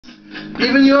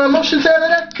Even your emotions have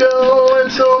an echo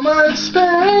and so much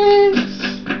space.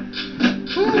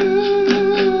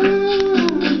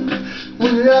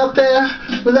 When you're out there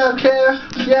without care,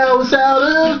 yeah, I was out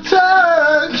of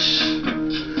touch.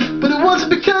 But it wasn't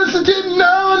because I didn't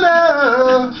know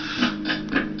enough.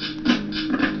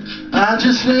 I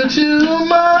just knew too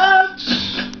much.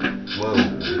 Whoa.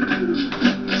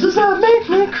 Does that make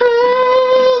me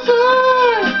crazy?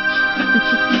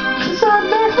 Does that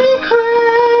make me crazy?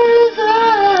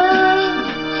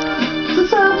 Does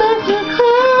that make me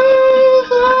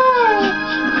crazy?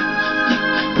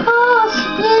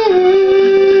 Possibly.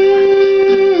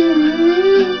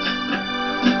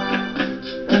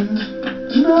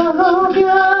 And of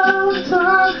your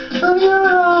time, of your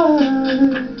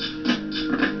eyes.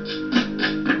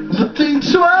 But think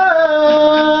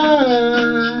twice.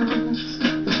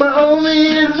 It's my only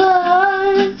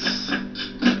advice.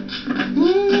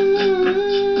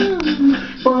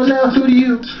 Well, now who do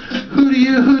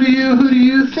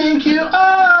you think you are?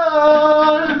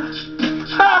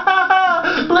 Ha ha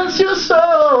ha! Bless your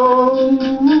soul.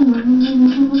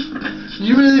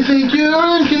 You really think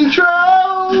you're in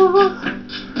control?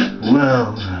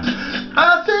 Well,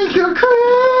 I think you're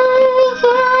crazy.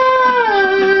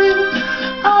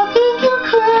 I think you're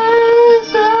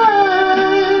crazy.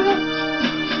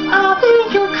 I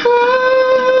think you're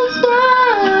crazy.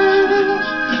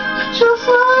 Just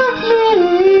like me.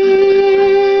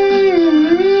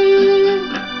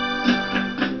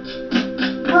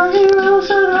 Why you lose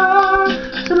it hard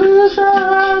to lose your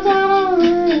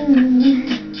identity?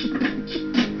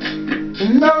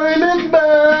 And I remember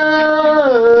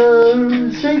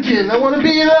thinking I want to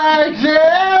be like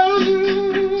them.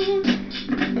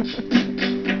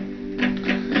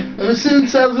 Ever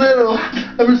since I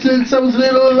was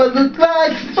little, I looked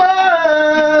like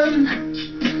fun.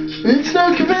 It's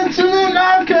no convincing an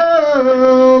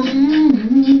outcome.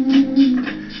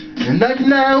 And like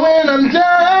now when I'm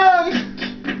done.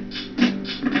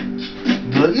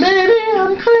 But maybe